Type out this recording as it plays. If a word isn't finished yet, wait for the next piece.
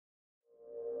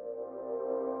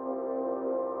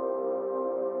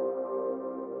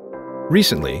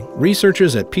Recently,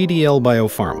 researchers at PDL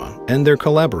BioPharma and their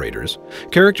collaborators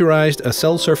characterized a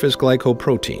cell surface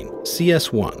glycoprotein,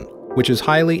 CS1, which is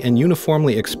highly and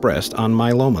uniformly expressed on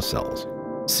myeloma cells.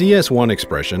 CS1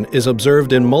 expression is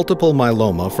observed in multiple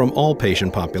myeloma from all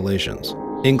patient populations,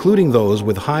 including those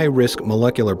with high-risk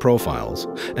molecular profiles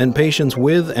and patients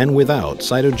with and without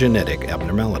cytogenetic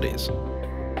abnormalities.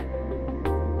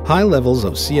 High levels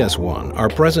of CS1 are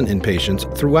present in patients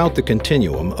throughout the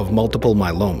continuum of multiple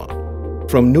myeloma,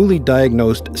 from newly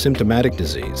diagnosed symptomatic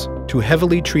disease to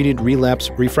heavily treated relapse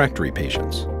refractory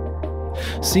patients.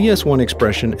 CS1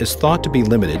 expression is thought to be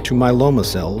limited to myeloma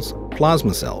cells,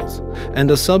 plasma cells, and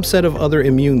a subset of other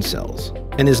immune cells,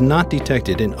 and is not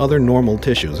detected in other normal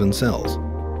tissues and cells,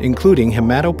 including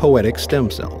hematopoietic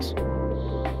stem cells.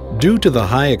 Due to the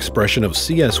high expression of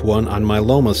CS1 on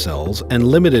myeloma cells and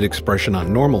limited expression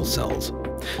on normal cells,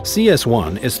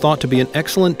 CS1 is thought to be an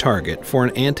excellent target for an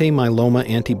anti-myeloma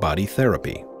antibody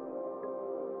therapy.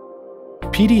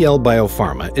 PDL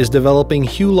BioPharma is developing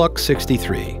HuLuc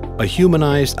 63, a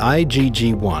humanized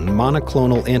IgG1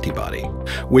 monoclonal antibody,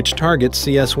 which targets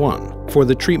CS1 for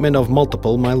the treatment of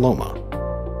multiple myeloma.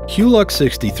 HuLuc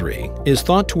 63 is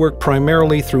thought to work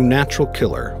primarily through natural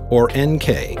killer, or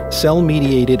NK,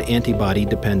 cell-mediated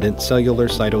antibody-dependent cellular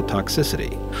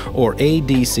cytotoxicity, or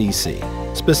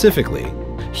ADCC. Specifically,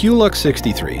 HuLuc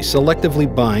 63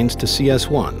 selectively binds to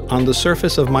CS1 on the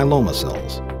surface of myeloma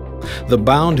cells. The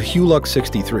bound HuLuc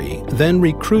 63 then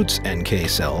recruits NK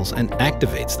cells and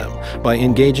activates them by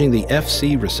engaging the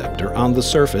Fc receptor on the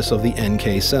surface of the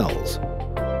NK cells.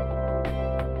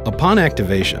 Upon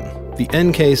activation, the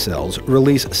NK cells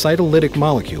release cytolytic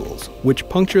molecules which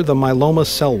puncture the myeloma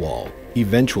cell wall,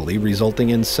 eventually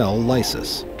resulting in cell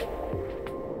lysis.